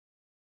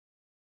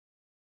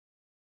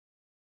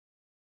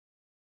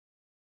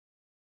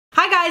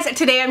Hi guys,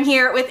 today I'm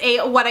here with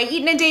a what I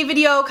eat in a day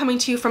video coming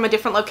to you from a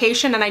different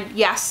location, and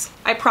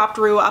I propped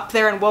Rue up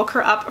there and woke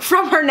her up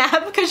from her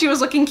nap because she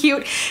was looking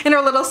cute in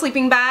her little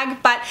sleeping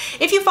bag. But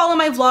if you follow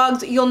my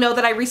vlogs, you'll know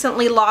that I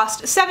recently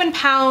lost 7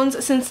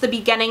 pounds since the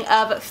beginning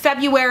of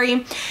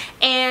February,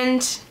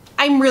 and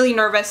I'm really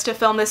nervous to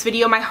film this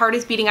video. My heart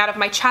is beating out of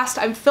my chest.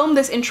 I've filmed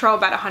this intro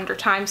about 100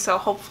 times, so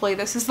hopefully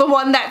this is the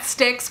one that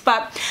sticks,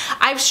 but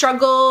I've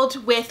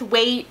struggled with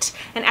weight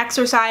and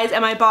exercise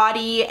and my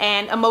body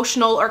and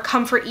emotional or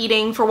comfort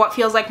eating for what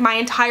feels like my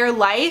entire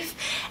life,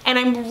 and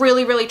I'm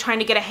really trying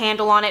to get a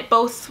handle on it,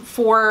 both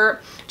for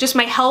just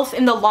my health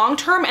in the long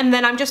term, and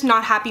then I'm just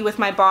not happy with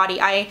my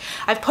body.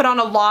 I've put on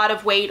a lot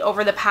of weight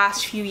over the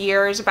past few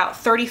years, about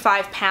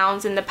 35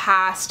 pounds in the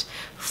past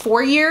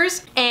 4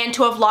 years, and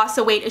to have lost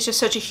the weight is just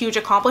such a huge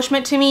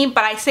accomplishment to me.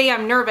 But I say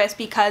I'm nervous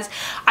because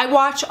I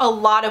watch a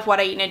lot of what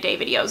I eat in a day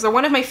videos. They're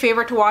one of my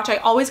favorite to watch. I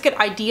always get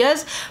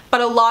ideas,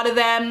 but a lot of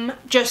them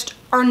just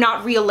are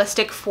not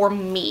realistic for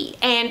me.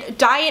 And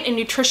diet and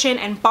nutrition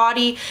and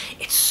body,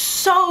 it's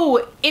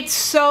so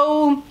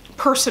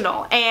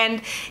personal, and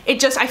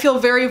I feel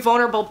very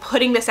vulnerable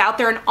putting this out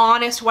there and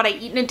honest what I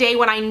eat in a day,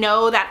 when I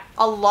know that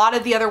a lot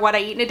of the other what I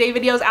eat in a day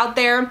videos out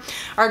there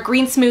are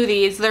green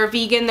smoothies. They're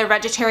vegan, they're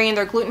vegetarian,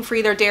 they're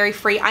gluten-free, they're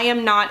dairy-free. I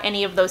am not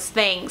any of those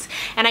things,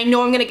 and I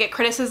know I'm gonna get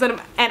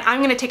criticism, and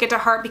I'm gonna take it to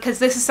heart because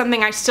this is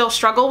something I still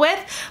struggle with,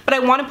 but I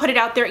want to put it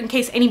out there in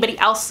case anybody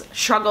else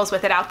struggles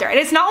with it out there. And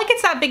it's not like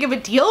it's that big of a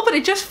deal, but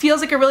it just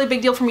feels like a really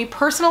big deal for me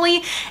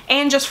personally,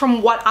 and just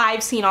from what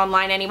I've seen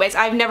online anyways.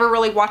 I've never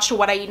really watched a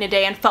what I eat in a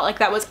day and felt like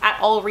that was at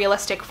all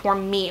realistic for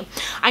me.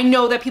 I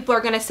know that people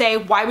are gonna say,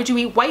 why would you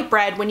eat white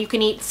bread when you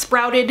can eat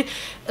sprouted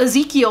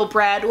Ezekiel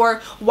bread?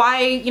 Or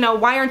why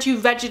aren't you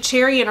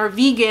vegetarian or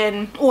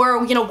vegan?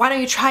 Or, why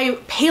don't you try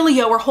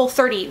paleo or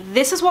Whole30?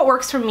 This is what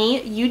works for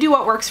me. You do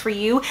what works for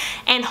you.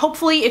 And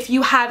hopefully if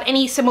you have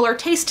any similar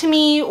taste to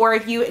me, or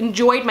if you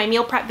enjoyed my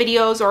meal prep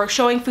videos or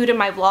showing food in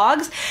my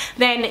vlogs,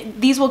 then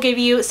these will give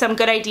you some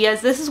good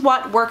ideas. This is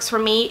what works for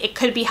me. It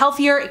could be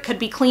healthier, it could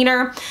be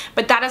cleaner,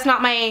 but that is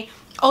not my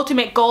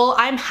ultimate goal.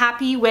 I'm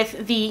happy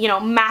with the,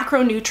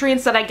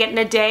 macronutrients that I get in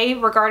a day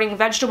regarding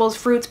vegetables,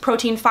 fruits,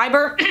 protein,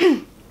 fiber.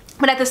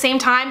 But at the same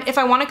time, if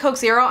I want a Coke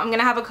Zero, I'm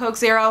gonna have a Coke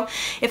Zero.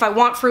 If I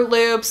want Fruit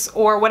Loops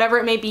or whatever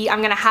it may be,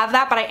 I'm gonna have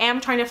that. But I am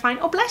trying to find,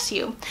 oh bless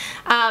you,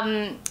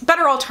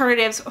 better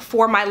alternatives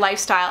for my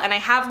lifestyle. And I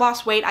have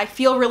lost weight. I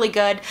feel really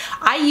good.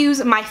 I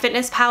use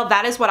MyFitnessPal.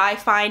 That is what I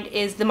find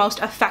is the most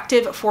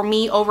effective for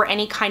me over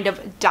any kind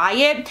of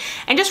diet.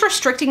 And just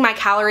restricting my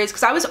calories,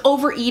 because I was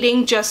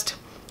overeating just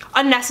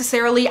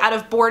unnecessarily out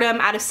of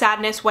boredom, out of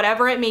sadness,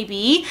 whatever it may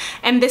be,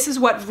 and this is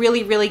what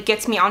really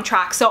gets me on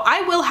track. So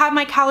I will have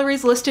my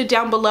calories listed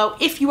down below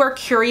if you are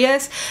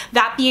curious.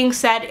 That being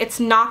said, it's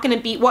not going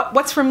to be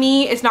what's for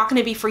me is not going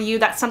to be for you.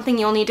 That's something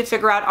you'll need to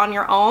figure out on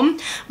your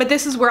own, but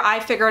this is where I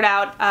figured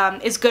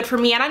out is good for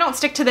me, and I don't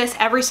stick to this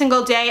every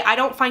single day. I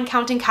don't find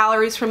counting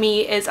calories for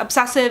me is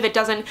obsessive. It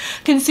doesn't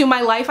consume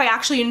my life. I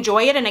actually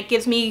enjoy it, and it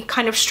gives me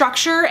kind of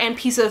structure and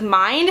peace of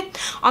mind.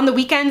 On the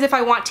weekends, if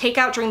I want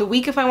takeout, during the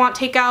week if I want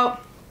takeout,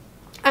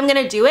 I'm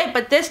gonna do it,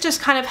 but this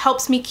just kind of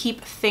helps me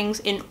keep things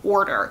in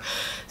order.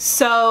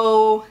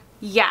 So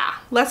yeah,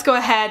 let's go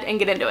ahead and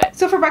get into it.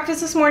 So for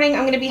breakfast this morning,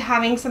 I'm gonna be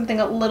having something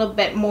a little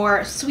bit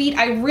more sweet.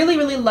 I really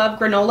love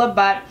granola,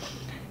 but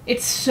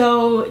it's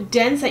so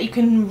dense that you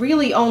can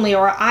really only,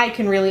 or I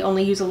can really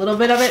only use a little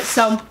bit of it.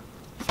 So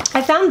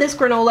I found this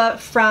granola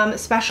from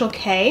Special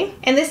K,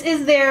 and this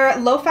is their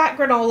low-fat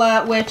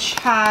granola, which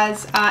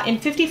has, in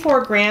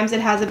 54 grams,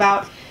 it has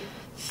about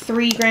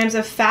 3 grams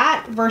of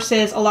fat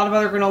versus a lot of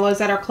other granolas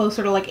that are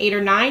closer to like 8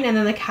 or 9, and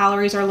then the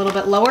calories are a little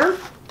bit lower.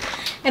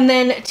 And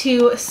then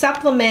to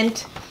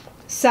supplement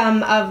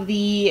some of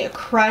the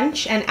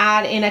crunch and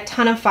add in a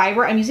ton of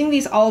fiber, I'm using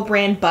these all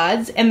brand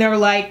buds, and they're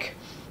like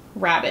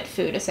rabbit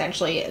food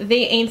essentially.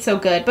 They ain't so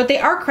good, but they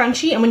are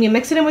crunchy, and when you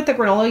mix it in with the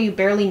granola you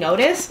barely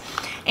notice.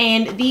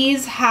 And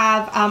these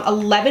have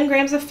 11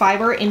 grams of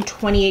fiber in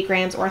 28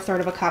 grams, or a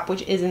third of a cup,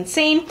 which is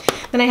insane.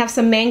 Then I have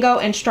some mango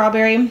and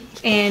strawberry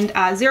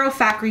and zero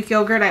fat Greek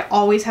yogurt. I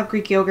always have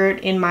Greek yogurt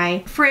in my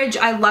fridge.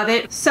 I love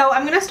it. So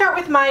I'm gonna start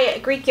with my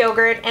Greek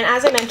yogurt, and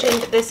as I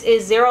mentioned, this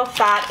is zero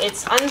fat.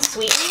 It's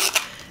unsweetened,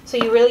 so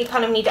you really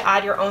kind of need to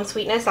add your own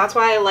sweetness. That's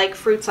why I like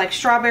fruits like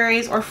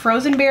strawberries or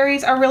frozen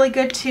berries are really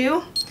good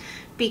too,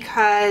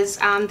 because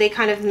they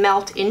kind of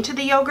melt into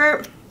the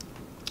yogurt,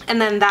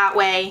 and then that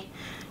way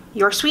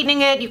you're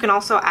sweetening it. You can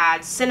also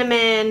add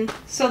cinnamon.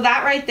 So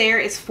that right there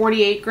is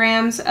 48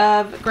 grams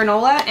of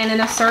granola, and in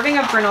a serving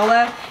of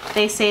granola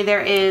they say there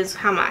is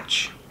how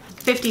much?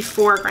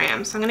 54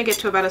 grams. So I'm gonna get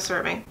to about a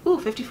serving. Ooh,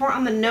 54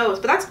 on the nose,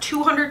 but that's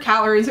 200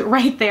 calories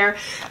right there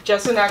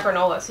just in that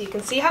granola. So you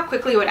can see how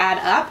quickly it would add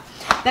up.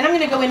 Then I'm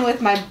gonna go in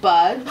with my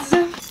buds,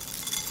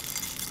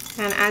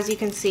 and as you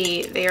can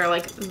see, they are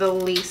like the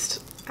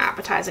least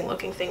appetizing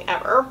looking thing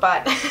ever,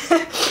 but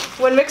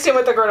when mixed in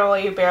with the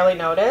granola you barely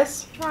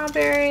notice.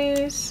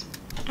 Strawberries.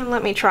 And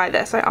let me try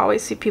this. I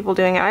always see people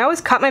doing it. I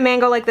always cut my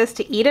mango like this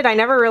to eat it. I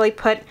never really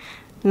put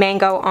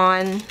mango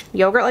on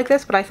yogurt like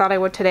this, but I thought I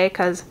would today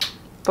because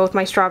both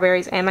my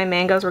strawberries and my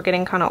mangoes were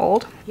getting kind of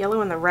old.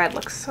 Yellow and the red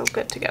looks so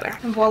good together.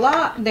 And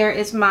voila, there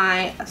is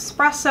my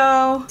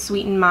espresso.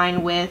 Sweeten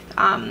mine with,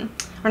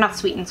 or not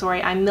sweetened,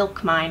 sorry, I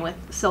milk mine with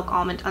silk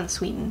almond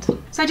unsweetened.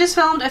 So I just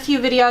filmed a few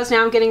videos,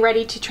 now I'm getting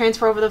ready to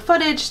transfer over the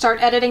footage,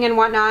 start editing and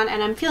whatnot,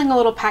 and I'm feeling a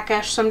little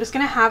peckish, so I'm just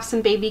gonna have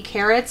some baby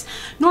carrots.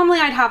 Normally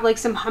I'd have like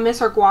some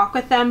hummus or guac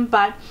with them,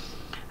 but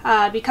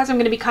because I'm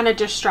going to be kind of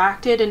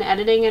distracted in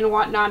editing and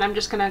whatnot, I'm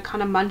just going to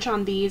kind of munch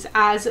on these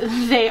as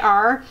they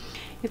are.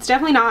 It's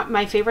definitely not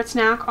my favorite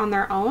snack on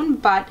their own,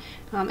 but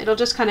it'll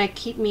just kind of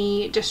keep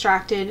me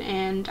distracted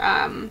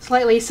and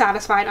slightly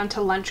satisfied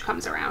until lunch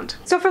comes around.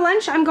 So for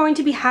lunch, I'm going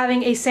to be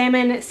having a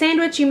salmon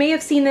sandwich. You may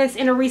have seen this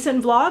in a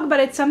recent vlog, but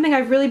it's something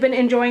I've really been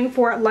enjoying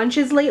for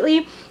lunches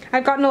lately.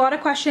 I've gotten a lot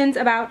of questions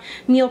about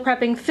meal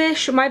prepping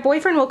fish. My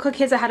boyfriend will cook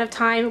his ahead of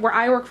time. Where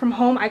I work from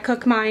home, I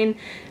cook mine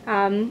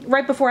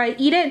right before I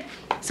eat it.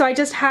 So I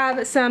just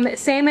have some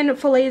salmon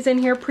fillets in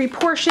here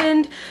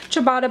pre-portioned,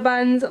 ciabatta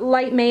buns,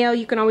 light mayo.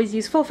 You can always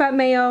use full fat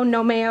mayo,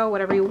 no mayo,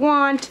 whatever you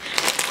want.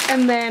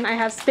 And then I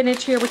have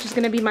spinach here, which is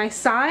going to be my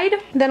side.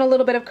 Then a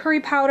little bit of curry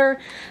powder,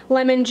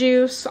 lemon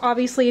juice.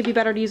 Obviously, it'd be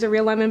better to use a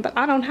real lemon, but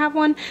I don't have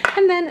one.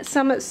 And then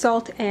some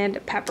salt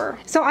and pepper.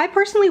 So I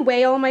personally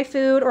weigh all my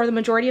food, or the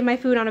majority of my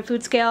food, on a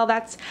food scale.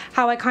 That's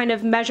how I kind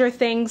of measure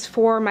things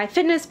for my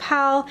Fitness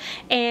Pal,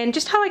 and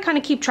just how I kind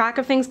of keep track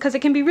of things, because it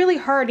can be really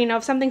hard. You know,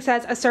 if something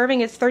says a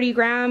serving is 30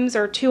 grams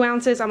or 2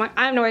 ounces, I'm like,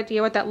 I have no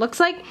idea what that looks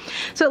like.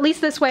 So at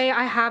least this way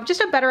I have just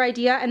a better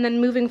idea, and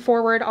then moving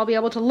forward, I'll be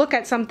able to look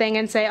at something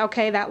and say,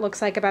 okay, that looks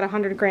like about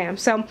 100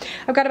 grams. So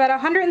I've got about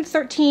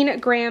 113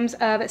 grams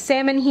of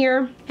salmon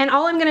here, and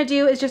all I'm gonna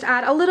do is just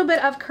add a little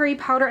bit of curry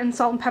powder and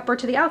salt and pepper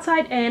to the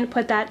outside and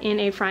put that in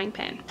a frying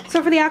pan.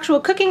 So for the actual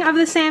cooking of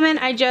the salmon,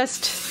 I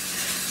just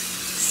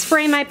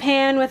spray my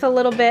pan with a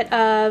little bit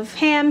of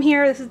ham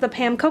here. This is the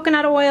Pam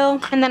coconut oil,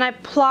 and then I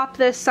plop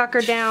this sucker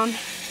down.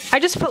 I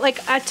just put like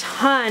a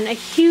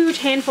huge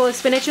handful of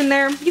spinach in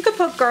there. You could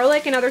put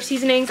garlic and other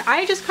seasonings.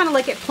 I just kind of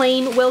like it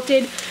plain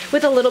wilted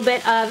with a little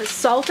bit of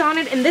salt on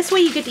it, and this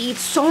way you get to eat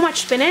so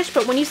much spinach,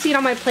 but when you see it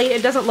on my plate,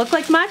 it doesn't look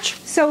like much.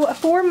 So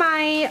for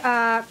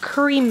my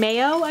curry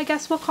mayo, I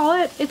guess we'll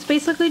call it, it's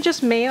basically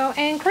just mayo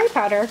and curry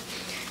powder.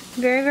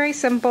 Very, very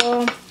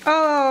simple.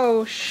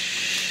 Oh,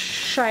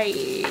 shysters.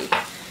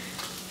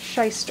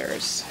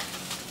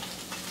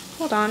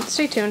 Hold on,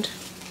 stay tuned.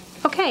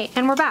 Okay,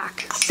 and we're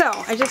back. So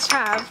I just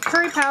have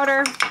curry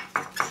powder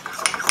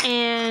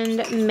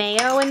and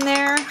mayo in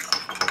there.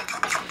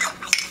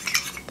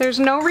 There's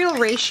no real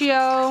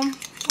ratio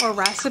or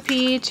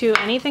recipe to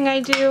anything I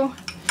do,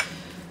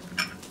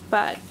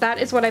 but that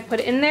is what I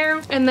put in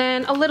there. And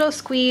then a little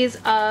squeeze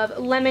of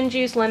lemon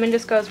juice. Lemon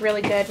just goes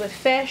really good with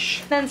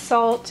fish. Then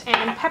salt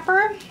and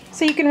pepper.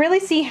 So you can really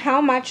see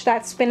how much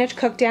that spinach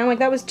cooked down. Like,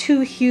 that was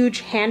 2 huge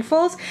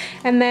handfuls.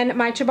 And then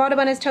my ciabatta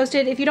bun is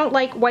toasted. If you don't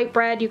like white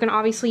bread, you can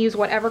obviously use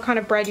whatever kind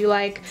of bread you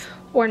like,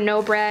 or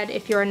no bread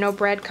if you're a no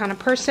bread kind of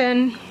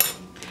person.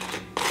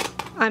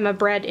 I'm a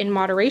bread in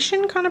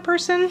moderation kind of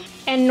person.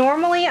 And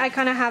normally I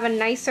kind of have a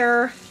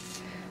nicer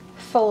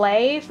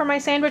fillet for my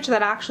sandwich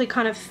that actually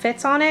kind of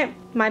fits on it.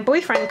 My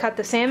boyfriend cut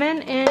the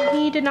salmon and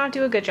he did not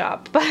do a good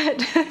job, but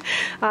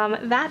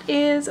that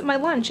is my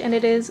lunch, and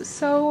it is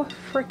so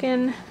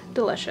freaking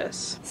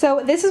delicious.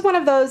 So this is one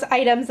of those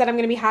items that I'm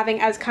going to be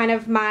having as kind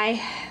of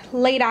my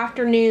late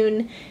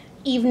afternoon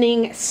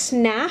evening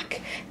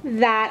snack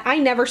that I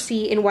never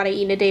see in what I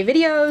eat in a day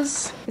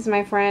videos. This is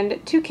my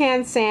friend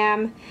Toucan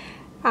Sam.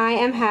 I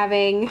am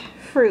having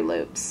Fruit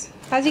Loops.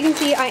 As you can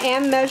see, I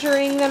am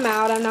measuring them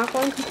out. I'm not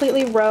going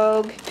completely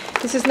rogue.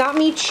 This is not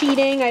me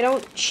cheating. I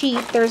don't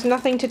cheat. There's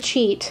nothing to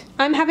cheat.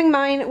 I'm having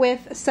mine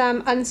with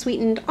some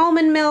unsweetened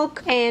almond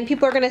milk, and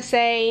people are gonna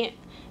say,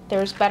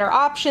 there's better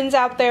options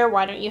out there.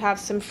 Why don't you have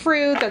some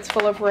fruit that's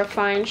full of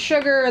refined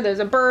sugar? There's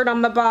a bird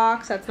on the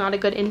box. That's not a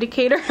good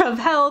indicator of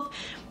health.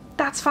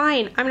 That's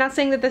fine. I'm not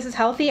saying that this is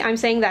healthy. I'm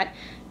saying that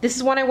this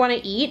is what I want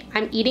to eat.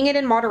 I'm eating it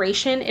in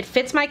moderation. It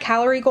fits my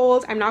calorie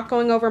goals. I'm not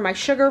going over my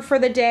sugar for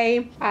the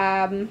day.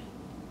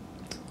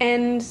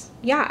 And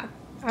yeah,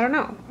 I don't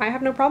know. I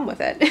have no problem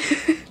with it.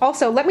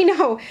 Also, let me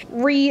know,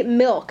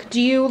 milk. Do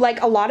you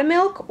like a lot of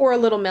milk or a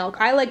little milk?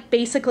 I like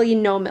basically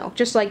no milk,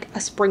 just like a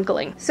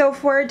sprinkling. So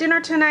for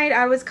dinner tonight,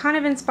 I was kind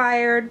of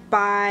inspired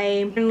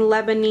by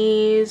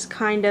Lebanese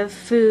kind of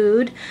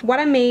food. What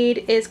I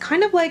made is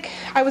kind of like,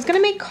 I was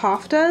gonna make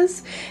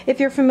koftas, if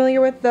you're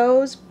familiar with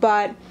those,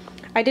 but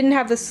I didn't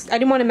have this, I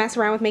didn't want to mess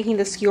around with making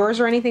the skewers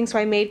or anything, so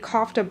I made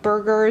kofta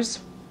burgers.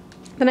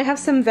 Then I have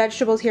some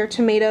vegetables here,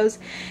 tomatoes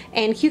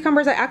and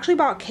cucumbers. I actually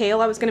bought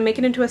kale. I was going to make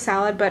it into a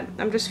salad, but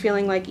I'm just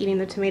feeling like eating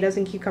the tomatoes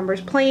and cucumbers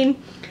plain.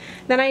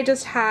 Then I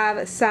just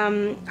have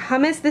some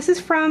hummus. This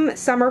is from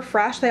Summer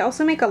Fresh. They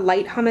also make a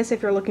light hummus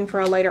if you're looking for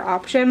a lighter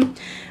option.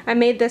 I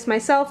made this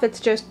myself.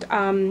 It's just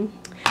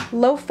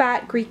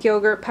low-fat Greek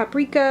yogurt,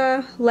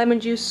 paprika,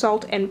 lemon juice,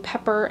 salt, and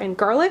pepper and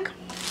garlic.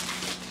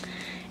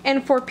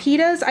 And for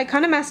pitas, I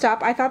kind of messed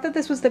up. I thought that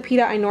this was the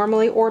pita I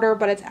normally order,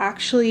 but it's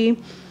actually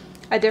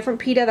a different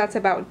pita that's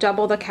about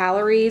double the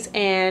calories,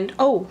 and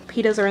oh,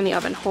 pitas are in the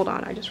oven. Hold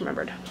on, I just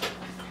remembered.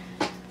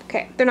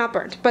 Okay, they're not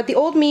burnt, but the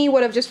old me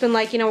would have just been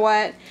like, you know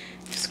what,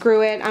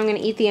 screw it, I'm gonna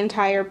eat the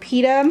entire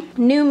pita.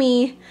 New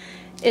me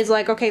is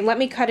like, okay, let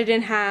me cut it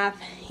in half,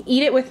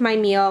 eat it with my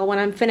meal. When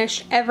I'm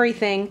finished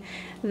everything,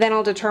 then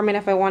I'll determine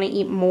if I want to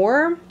eat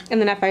more, and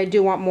then if I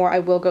do want more, I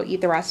will go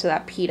eat the rest of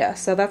that pita.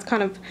 So that's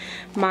kind of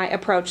my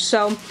approach.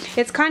 So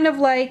it's kind of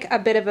like a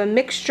bit of a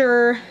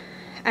mixture,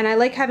 and I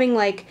like having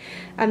like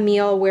a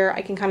meal where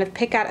I can kind of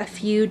pick out a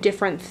few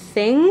different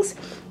things.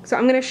 So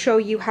I'm gonna show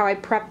you how I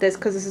prep this,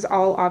 because this is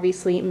all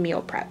obviously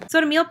meal prep. So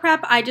to meal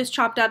prep, I just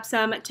chopped up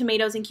some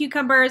tomatoes and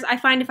cucumbers. I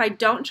find if I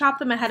don't chop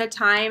them ahead of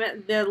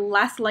time, the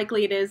less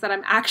likely it is that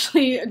I'm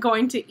actually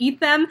going to eat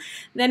them.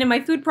 Then in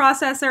my food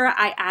processor,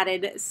 I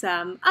added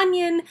some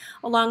onion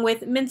along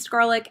with minced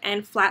garlic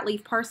and flat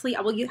leaf parsley.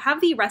 I will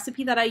have the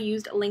recipe that I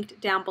used linked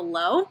down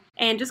below,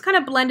 and just kind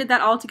of blended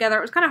that all together.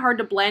 It was kind of hard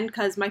to blend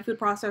because my food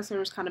processor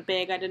was kind of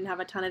big. I didn't have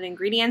a ton of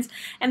ingredients.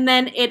 And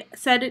then it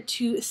said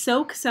to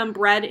soak some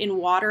bread in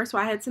water. So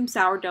I had some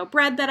sourdough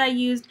bread that I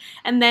used,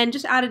 and then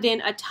just added in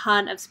a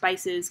ton of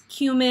spices: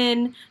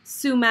 cumin,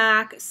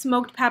 sumac,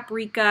 smoked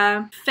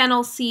paprika,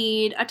 fennel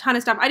seed, a ton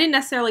of stuff. I didn't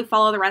necessarily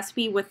follow the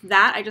recipe with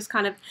that. I just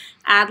kind of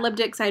ad-libbed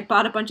it because I had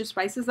bought a bunch of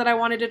spices that I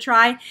wanted to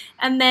try.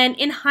 And then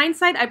in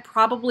hindsight, I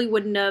probably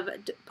wouldn't have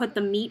put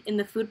the meat in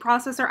the food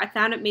processor. I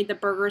found it made the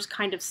burgers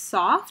kind of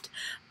soft.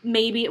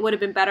 Maybe it would have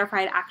been better if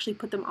I had actually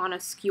put them on a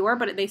skewer,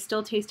 but they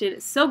still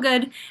tasted so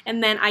good.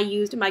 And then I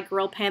used my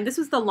grill pan. This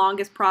was the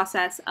longest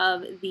process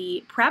of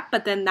the prep,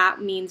 but then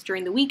that means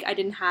during the week I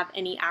didn't have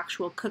any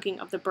actual cooking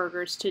of the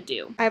burgers to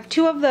do. I have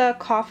two of the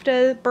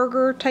Kofta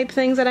burger type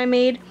things that I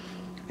made.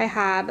 I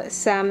have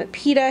some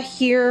pita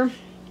here.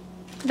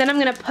 Then I'm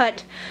gonna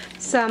put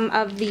some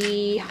of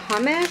the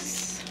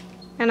hummus,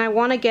 and I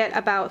want to get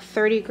about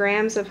 30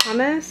 grams of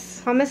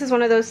hummus. Hummus is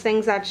one of those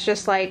things that's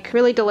just like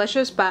really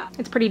delicious, but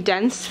it's pretty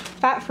dense.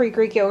 Fat-free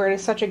Greek yogurt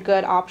is such a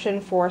good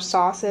option for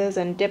sauces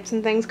and dips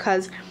and things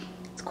because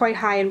it's quite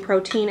high in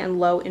protein and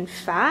low in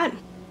fat.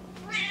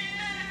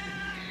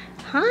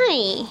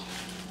 Hi.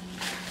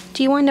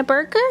 Do you want a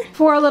burger?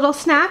 For a little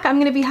snack, I'm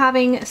gonna be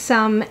having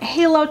some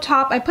Halo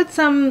Top. I put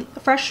some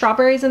fresh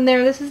strawberries in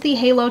there. This is the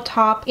Halo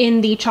Top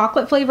in the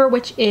chocolate flavor,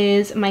 which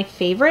is my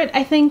favorite,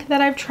 I think, that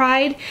I've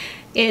tried.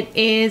 It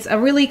is a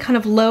really kind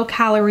of low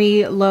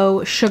calorie,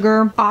 low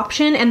sugar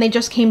option, and they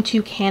just came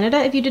to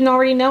Canada, if you didn't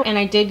already know. And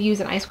I did use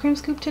an ice cream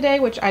scoop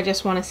today, which I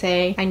just want to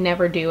say I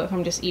never do if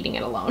I'm just eating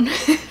it alone.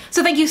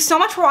 So thank you so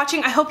much for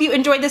watching. I hope you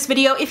enjoyed this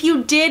video. If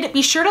you did,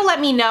 be sure to let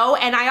me know.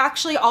 And I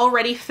actually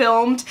already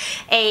filmed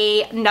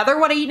another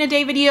What I Eat in a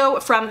Day video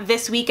from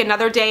this week,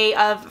 another day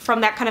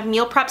from that kind of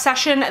meal prep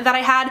session that I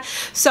had.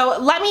 So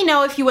let me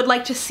know if you would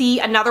like to see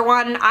another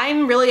one.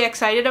 I'm really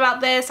excited about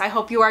this. I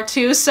hope you are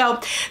too. So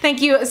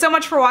thank you so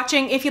much for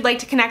watching. If you'd like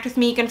to connect with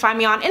me, you can find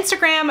me on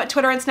Instagram,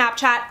 Twitter, and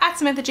Snapchat at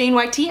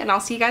SamanthaJaneYT, and I'll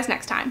see you guys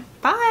next time.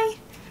 Bye.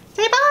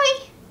 Say bye.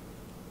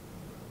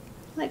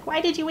 Like,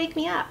 why did you wake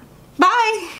me up? Bye.